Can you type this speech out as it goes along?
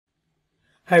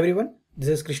Hi everyone, this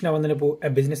is Krishna Vandanapu, a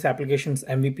business applications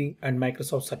MVP and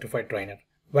Microsoft certified trainer.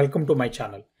 Welcome to my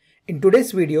channel. In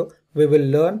today's video, we will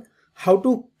learn how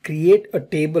to create a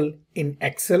table in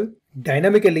Excel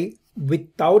dynamically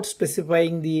without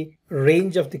specifying the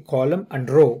range of the column and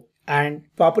row and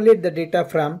populate the data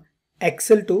from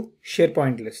Excel to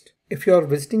SharePoint list. If you are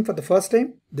visiting for the first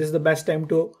time, this is the best time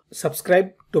to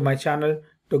subscribe to my channel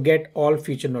to get all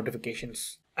future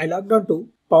notifications. I logged on to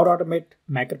Power Automate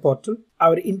Maker portal.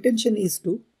 Our intention is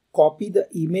to copy the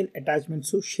email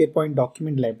attachments to SharePoint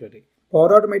document library.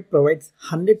 Power Automate provides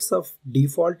hundreds of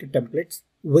default templates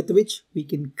with which we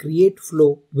can create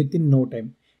flow within no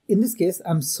time. In this case,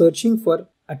 I'm searching for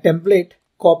a template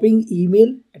copying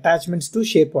email attachments to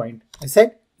SharePoint. I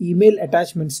said email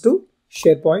attachments to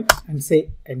SharePoint and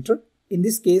say enter. In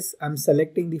this case, I'm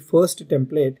selecting the first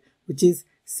template, which is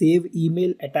save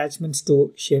email attachments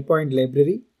to SharePoint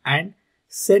library and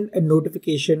send a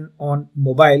notification on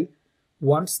mobile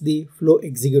once the flow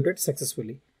executed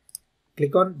successfully.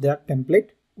 Click on that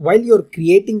template. While you're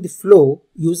creating the flow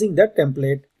using that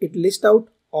template, it lists out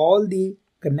all the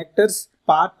connectors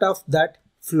part of that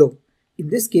flow. In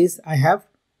this case, I have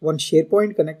one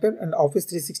SharePoint connector and Office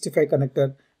 365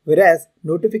 connector, whereas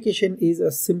notification is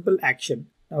a simple action.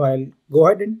 Now I'll go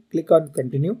ahead and click on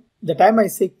continue. The time I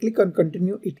say click on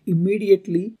continue, it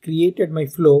immediately created my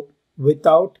flow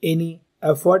without any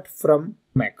effort from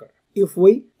Maker. If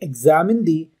we examine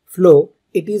the flow,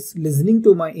 it is listening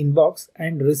to my inbox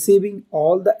and receiving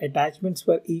all the attachments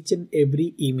for each and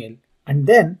every email. And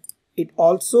then it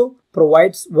also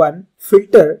provides one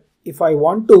filter if I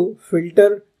want to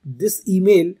filter this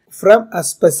email from a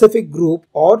specific group,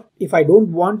 or if I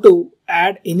don't want to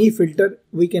add any filter,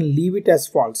 we can leave it as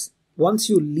false. Once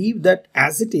you leave that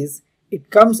as it is,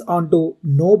 it comes onto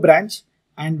no branch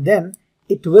and then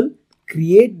it will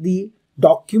create the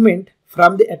document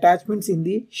from the attachments in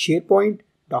the SharePoint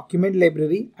document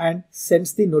library and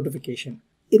sends the notification.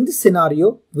 In this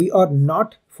scenario, we are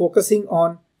not focusing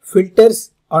on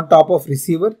filters on top of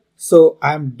receiver. So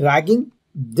I am dragging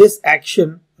this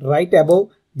action right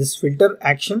above this filter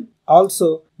action,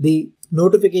 also the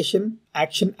notification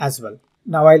action as well.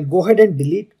 Now I'll go ahead and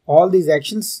delete all these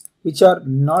actions which are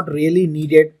not really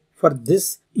needed for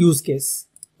this use case.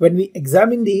 When we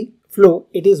examine the flow,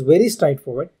 it is very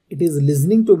straightforward. It is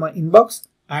listening to my inbox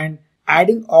and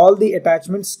adding all the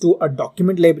attachments to a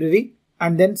document library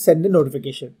and then send the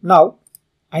notification. Now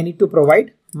I need to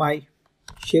provide my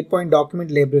SharePoint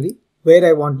document library where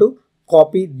I want to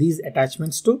copy these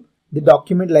attachments to the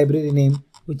document library name,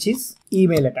 which is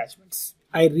email attachments.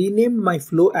 I renamed my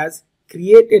flow as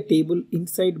create a table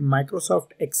inside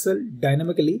Microsoft Excel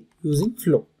dynamically using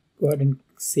flow. Go ahead and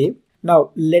save.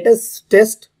 Now let us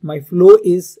test my flow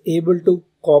is able to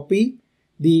copy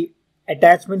the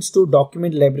attachments to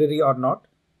document library or not.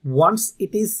 Once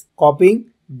it is copying,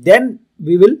 then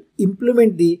we will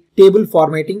implement the table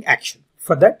formatting action.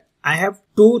 For that, I have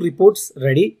two reports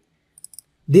ready.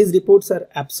 These reports are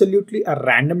absolutely a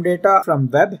random data from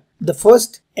web. The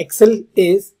first Excel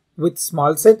is with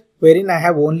small set wherein I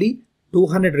have only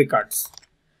 200 records.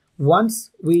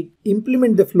 Once we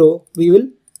implement the flow, we will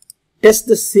test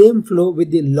the same flow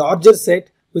with the larger set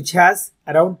which has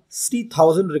around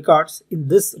 60,000 records in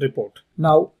this report.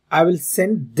 Now I will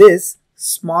send this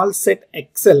small set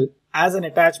Excel as an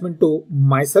attachment to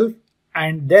myself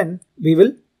and then we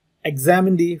will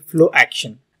examine the flow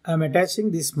action. I'm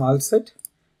attaching the small set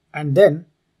and then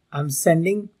I'm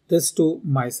sending this to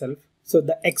myself. So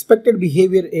the expected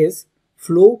behavior is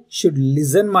flow should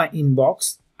listen my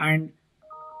inbox and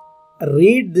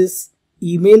read this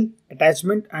email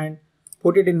attachment and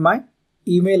put it in my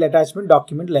email attachment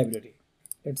document library.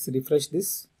 Let's refresh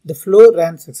this. The flow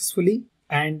ran successfully,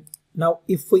 and now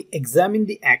if we examine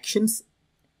the actions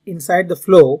inside the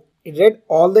flow, it read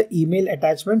all the email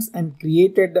attachments and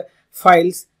created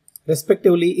files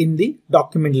respectively in the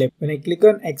document library. When I click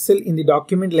on Excel in the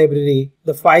document library,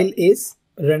 the file is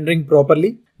rendering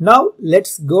properly. Now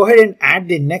let's go ahead and add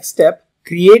the next step,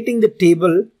 creating the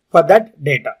table for that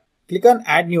data. Click on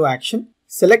add new action,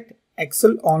 select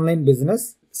Excel online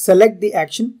business, select the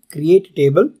action create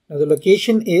table. Now the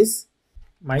location is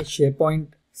my SharePoint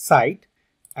site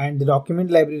and the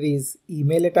document library is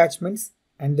email attachments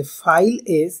and the file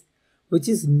is which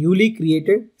is newly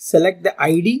created. Select the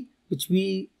ID which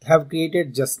we have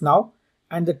created just now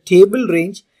and the table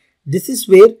range. This is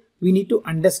where we need to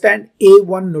understand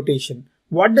A1 notation.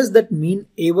 What does that mean?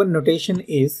 A1 notation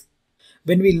is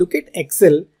when we look at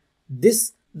Excel,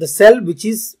 the cell which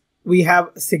is we have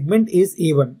segment is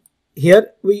A1. Here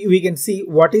we can see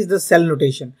what is the cell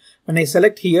notation. When I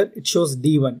select here, it shows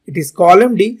D1. It is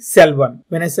column D, cell 1.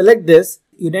 When I select this,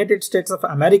 United States of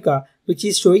America, which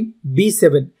is showing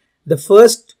B7. The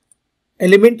first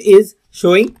element is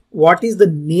showing what is the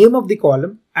name of the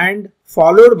column and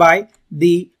followed by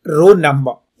the row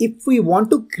number. If we want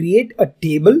to create a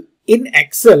table in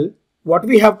Excel, what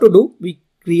we have to do, we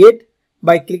create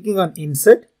by clicking on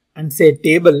insert and say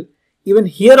table. Even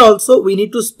here also we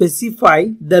need to specify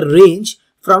the range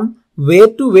from where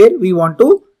to where we want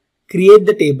to create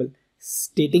the table,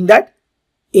 stating that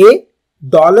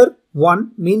 $1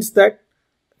 means that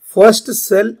first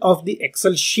cell of the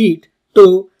Excel sheet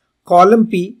to column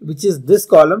P, which is this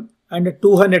column, and a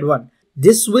 201.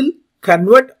 This will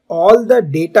convert all the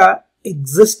data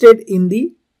existed in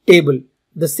the table.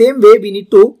 The same way we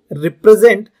need to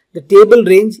represent the table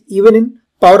range even in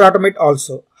Power Automate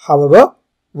also. However,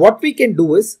 what we can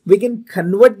do is we can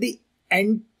convert the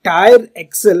entire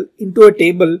Excel into a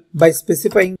table by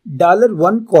specifying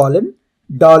 $1 colon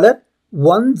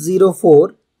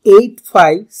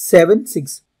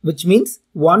 $1048576, which means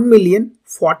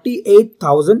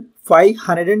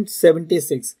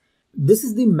 1,048,576. This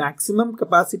is the maximum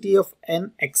capacity of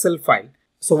an Excel file.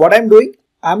 So what I'm doing,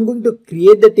 I'm going to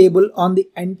create the table on the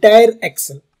entire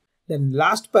Excel. Then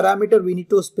last parameter we need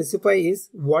to specify is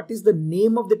what is the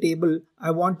name of the table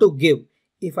I want to give.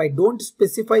 If I don't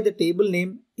specify the table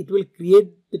name, it will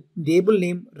create the table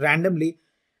name randomly.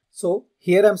 So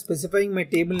here I'm specifying my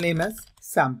table name as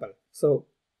sample. So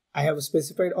I have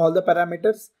specified all the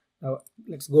parameters. Now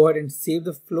let's go ahead and save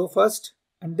the flow first,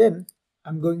 and then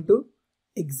I'm going to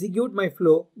execute my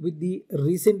flow with the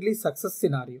recently success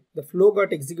scenario. The flow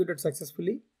got executed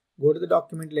successfully. Go to the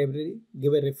document library,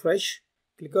 give a refresh,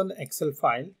 click on the Excel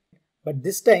file. But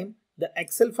this time the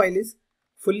Excel file is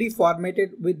fully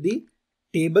formatted with the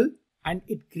table, and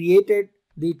it created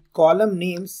the column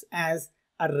names as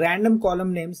a random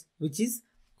column names, which is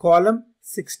column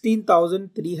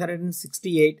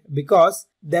 16,368, because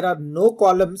there are no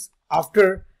columns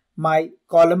after my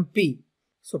column P.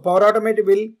 So Power Automate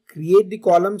will create the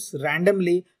columns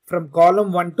randomly from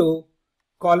column 1 to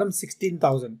column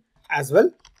 16,000. As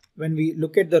well, when we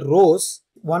look at the rows,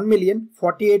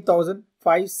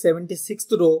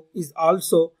 1,048,576th row is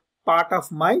also part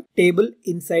of my table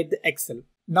inside the Excel.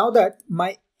 Now that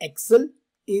my Excel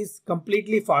is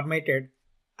completely formatted,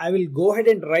 I will go ahead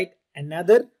and write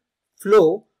another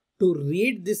flow to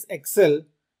read this Excel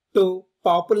to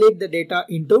populate the data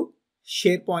into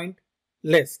SharePoint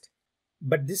list.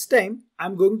 But this time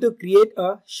I'm going to create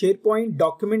a SharePoint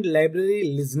document library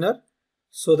listener,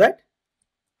 so that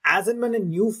as and when a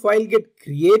new file get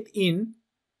created in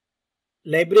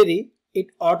library,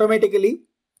 it automatically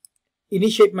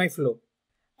initiate my flow.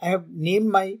 I have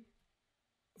named my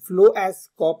flow as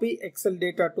copy Excel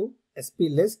data to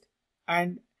SP list,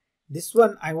 and this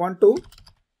one I want to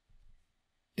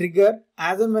trigger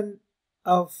as and when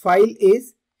a file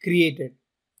is created.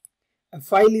 A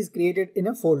file is created in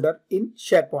a folder in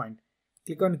SharePoint.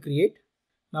 Click on create.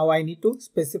 Now I need to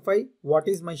specify what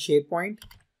is my SharePoint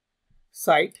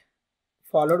site,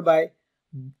 followed by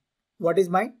what is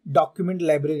my document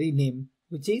library name,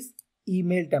 which is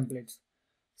email templates.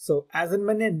 So as and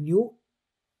when a new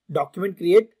document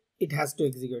create, it has to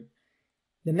execute.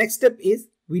 The next step is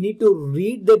we need to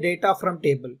read the data from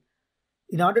table.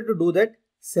 In order to do that,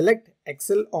 select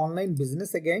Excel Online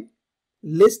Business again,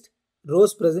 list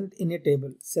rows present in a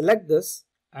table. Select this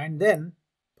and then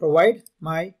provide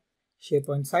my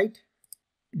SharePoint site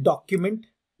document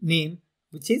name,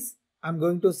 which is I'm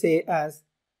going to say as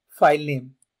file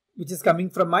name, which is coming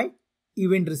from my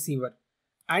event receiver.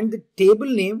 And the table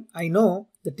name, I know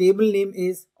the table name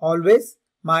is always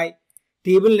my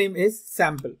table name is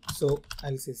sample. So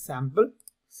I'll say sample,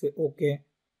 say OK.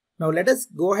 Now let us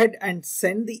go ahead and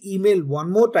send the email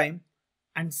one more time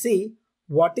and see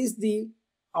what is the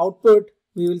output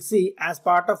we will see as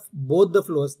part of both the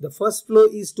flows. The first flow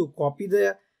is to copy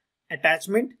the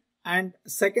attachment, and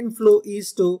second flow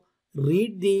is to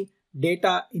read the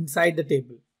data inside the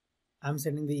table. I'm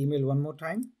sending the email one more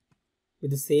time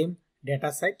with the same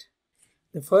data set.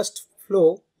 The first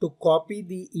flow to copy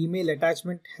the email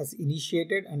attachment has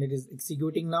initiated and it is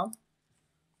executing now.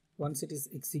 Once it is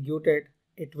executed,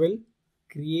 it will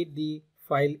create the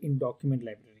file in document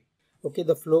library. Okay,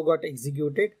 the flow got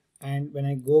executed, and when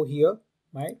I go here,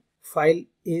 my file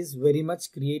is very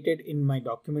much created in my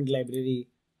document library,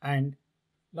 and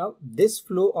now this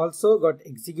flow also got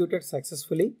executed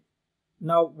successfully.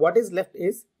 Now what is left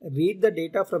is read the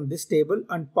data from this table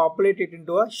and populate it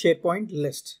into a SharePoint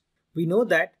list. We know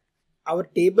that our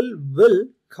table will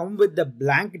come with the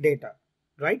blank data,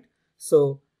 right?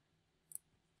 So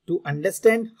to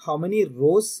understand how many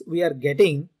rows we are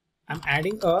getting, I'm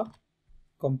adding a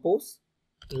compose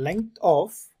length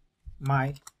of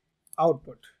my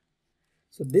output.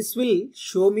 So this will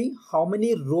show me how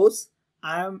many rows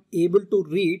I am able to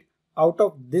read out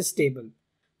of this table.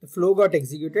 The flow got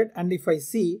executed, and if I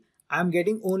see, I am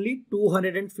getting only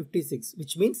 256,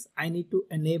 which means I need to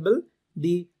enable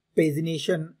the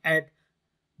pagination at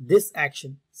this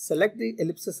action. Select the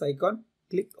ellipsis icon,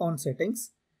 click on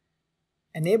settings,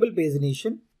 enable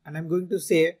pagination, and I'm going to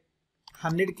say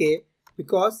 100K,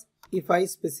 because if I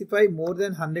specify more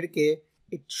than 100K,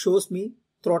 it shows me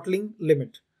throttling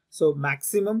limit. So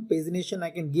maximum pagination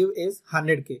I can give is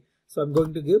 100K. So I'm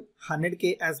going to give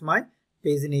 100K as my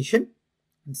pagination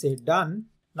and say done.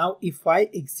 Now if I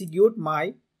execute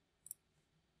my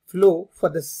flow for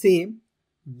the same,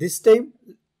 this time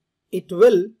it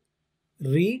will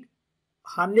read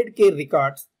 100K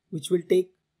records, which will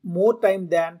take more time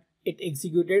than it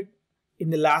executed in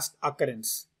the last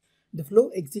occurrence. The flow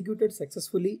executed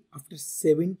successfully after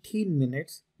 17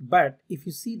 minutes, but if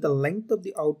you see the length of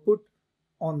the output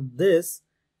on this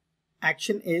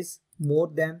action is more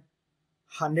than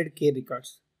 100K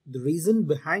records. The reason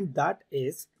behind that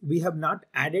is we have not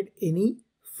added any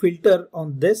filter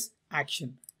on this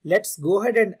action. Let's go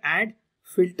ahead and add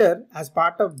filter as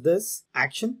part of this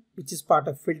action, which is part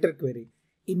of filter query.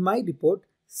 In my report,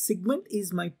 segment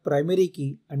is my primary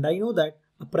key, and I know that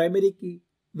a primary key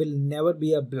will never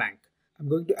be a blank. I'm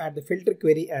going to add the filter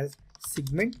query as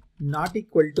segment not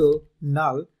equal to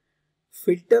null.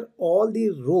 Filter all the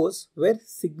rows where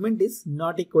segment is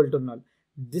not equal to null.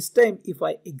 This time if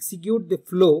I execute the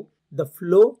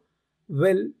flow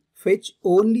will fetch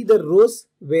only the rows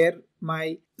where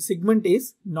my segment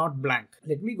is not blank.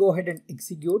 Let me go ahead and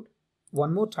execute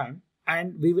one more time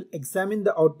and we will examine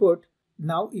the output.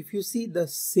 Now if you see, the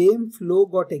same flow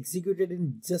got executed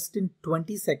in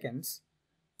 20 seconds,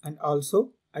 and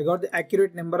also I got the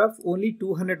accurate number of only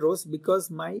 200 rows because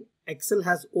my Excel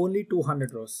has only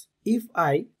 200 rows. If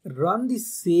I run the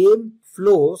same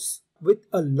flows with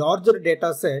a larger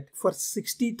data set for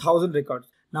 60,000 records,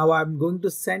 now I'm going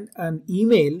to send an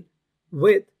email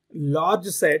with large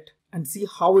set and see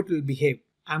how it will behave.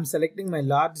 I'm selecting my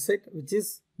large set, which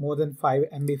is more than 5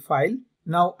 MB file.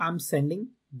 Now I'm sending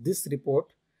this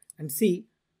report and see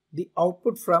the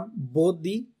output from both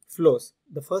the flows.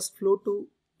 The first flow to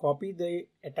copy the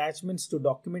attachments to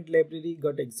document library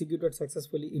got executed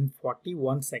successfully in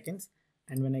 41 seconds.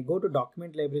 And when I go to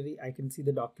document library, I can see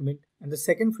the document. And the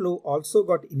second flow also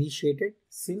got initiated.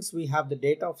 Since we have the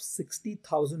data of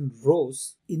 60,000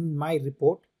 rows in my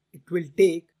report, it will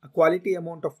take a quality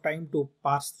amount of time to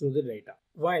parse through the data.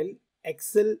 While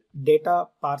Excel data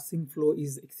parsing flow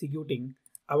is executing,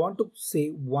 I want to say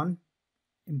one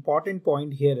important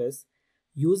point here is,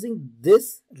 using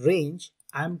this range,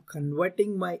 I'm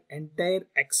converting my entire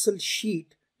Excel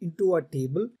sheet into a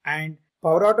table, and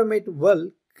Power Automate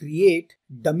will create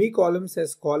dummy columns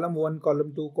as column 1,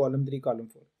 column 2, column 3, column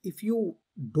 4. If you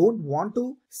don't want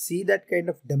to see that kind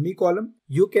of dummy column,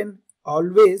 you can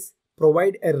always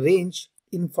provide a range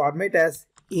in format as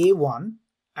A1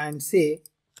 and say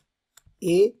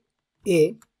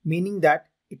AA, meaning that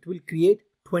it will create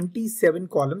 27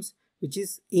 columns, which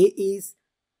is A is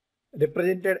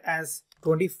represented as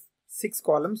 26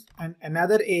 columns and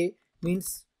another A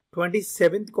means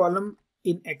 27th column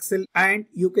in Excel, and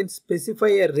you can specify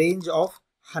a range of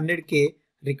 100K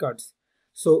records.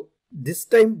 So this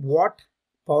time what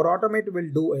Power Automate will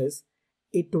do is,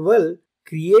 it will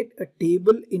create a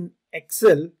table in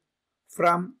Excel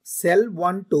from cell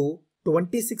 1 to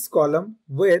 26 column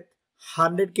with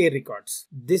 100K records.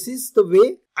 This is the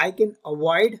way I can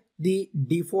avoid the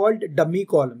default dummy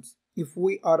columns. If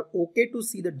we are okay to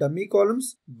see the dummy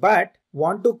columns but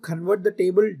want to convert the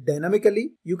table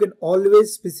dynamically, you can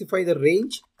always specify the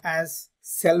range as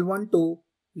cell 1 to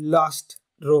last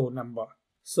row number.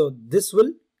 So this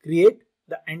will create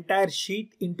the entire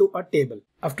sheet into a table.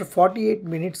 After 48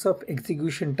 minutes of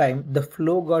execution time, the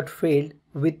flow got failed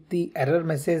with the error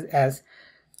message as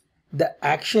the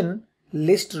action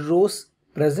list rows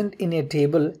present in a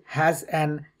table has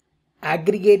an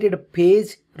aggregated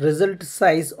page result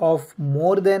size of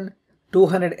more than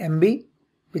 200 MB,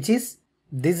 which is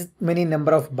this many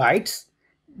number of bytes.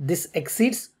 This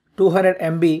exceeds 200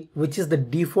 MB, which is the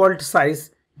default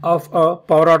size of a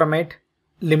Power Automate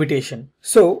limitation.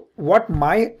 So what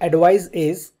my advice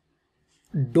is,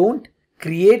 don't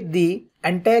create the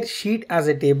entire sheet as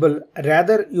a table,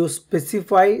 rather you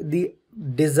specify the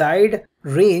desired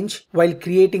range while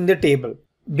creating the table.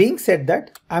 Being said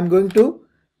that, I'm going to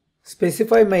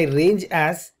specify my range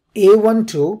as A1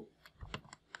 to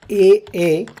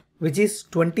AA, which is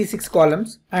 26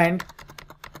 columns and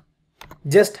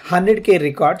just 100K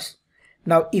records.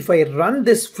 Now if I run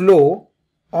this flow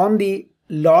on the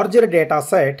larger data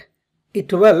set,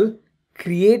 it will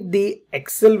create the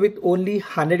Excel with only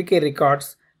 100k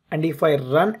records, and if I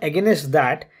run against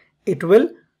that, it will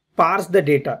parse the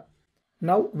data.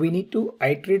 Now we need to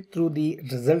iterate through the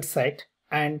result set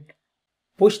and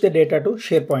push the data to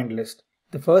SharePoint list.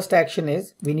 The first action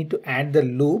is we need to add the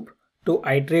loop to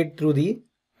iterate through the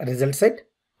result set,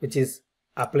 which is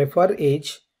apply for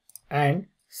age and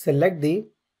select the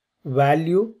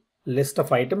value list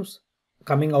of items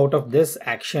coming out of this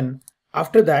action.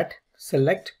 After that,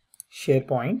 select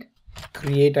SharePoint,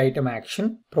 create item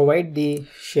action, provide the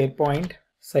SharePoint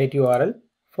site URL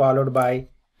followed by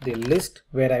the list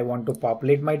where I want to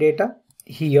populate my data.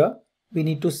 Here we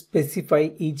need to specify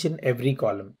each and every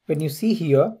column. When you see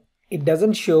here, it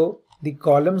doesn't show the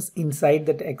columns inside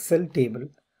that Excel table.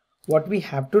 What we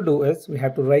have to do is we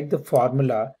have to write the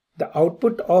formula. The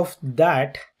output of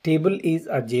that table is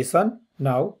a JSON.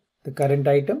 Now the current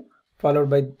item followed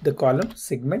by the column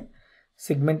segment.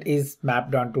 Segment is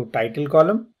mapped onto title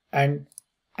column and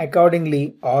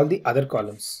accordingly all the other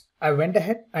columns. I went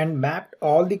ahead and mapped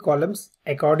all the columns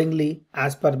accordingly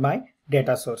as per my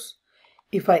data source.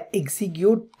 If I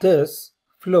execute this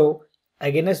flow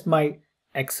against my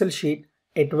Excel sheet,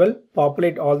 it will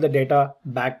populate all the data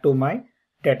back to my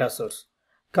data source.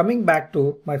 Coming back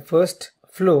to my first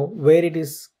flow where it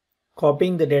is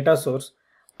copying the data source,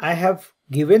 I have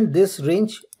given this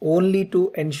range only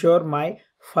to ensure my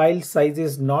file size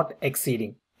is not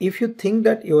exceeding. If you think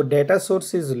that your data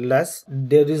source is less,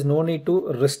 there is no need to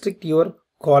restrict your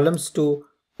columns to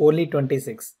only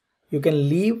 26. You can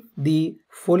leave the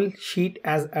full sheet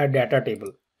as a data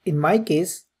table. In my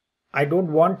case, I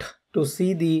don't want to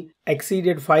see the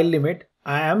exceeded file limit.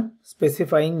 I am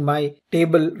specifying my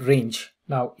table range.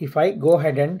 Now, if I go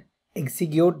ahead and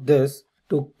execute this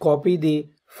to copy the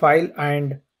file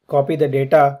and copy the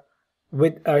data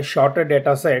with a shorter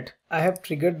data set, I have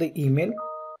triggered the email.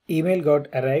 Email got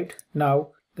arrived. Now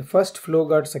the first flow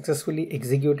got successfully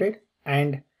executed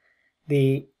and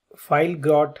the file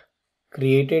got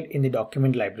created in the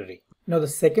document library. Now the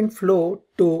second flow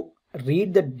to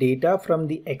read the data from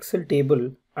the Excel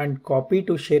table and copy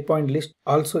to SharePoint list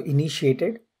also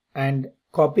initiated and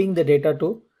copying the data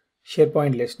to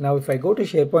SharePoint list. Now if I go to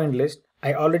SharePoint list,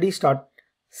 I already start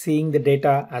seeing the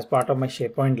data as part of my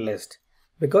SharePoint list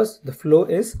because the flow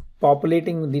is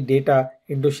populating the data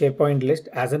into SharePoint list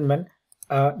as and when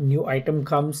a new item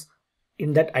comes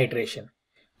in that iteration.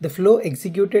 The flow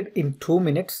executed in 2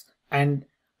 minutes, and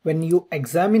when you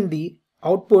examine the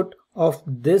output of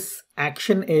this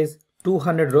action is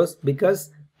 200 rows because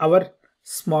our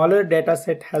smaller data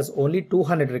set has only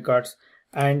 200 records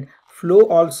and flow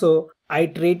also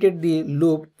iterated the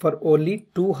loop for only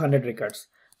 200 records.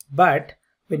 But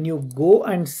when you go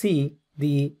and see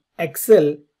the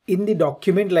Excel in the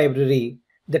document library,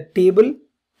 the table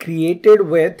created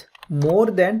with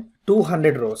more than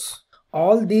 200 rows.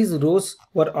 All these rows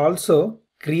were also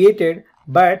created,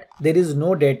 but there is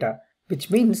no data, which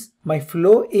means my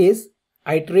flow is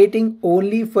iterating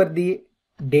only for the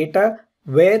data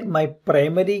where my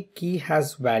primary key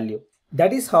has value.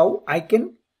 That is how I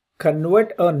can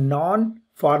convert a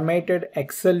non-formatted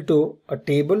Excel to a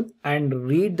table and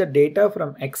read the data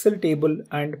from Excel table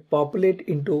and populate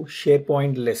into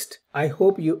SharePoint list. I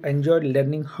hope you enjoyed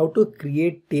learning how to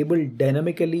create table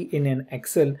dynamically in an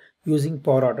Excel using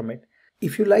Power Automate.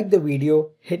 If you like the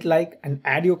video, hit like and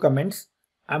add your comments.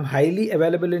 I'm highly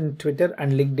available in Twitter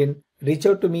and LinkedIn. Reach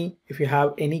out to me if you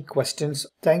have any questions.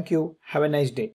 Thank you. Have a nice day.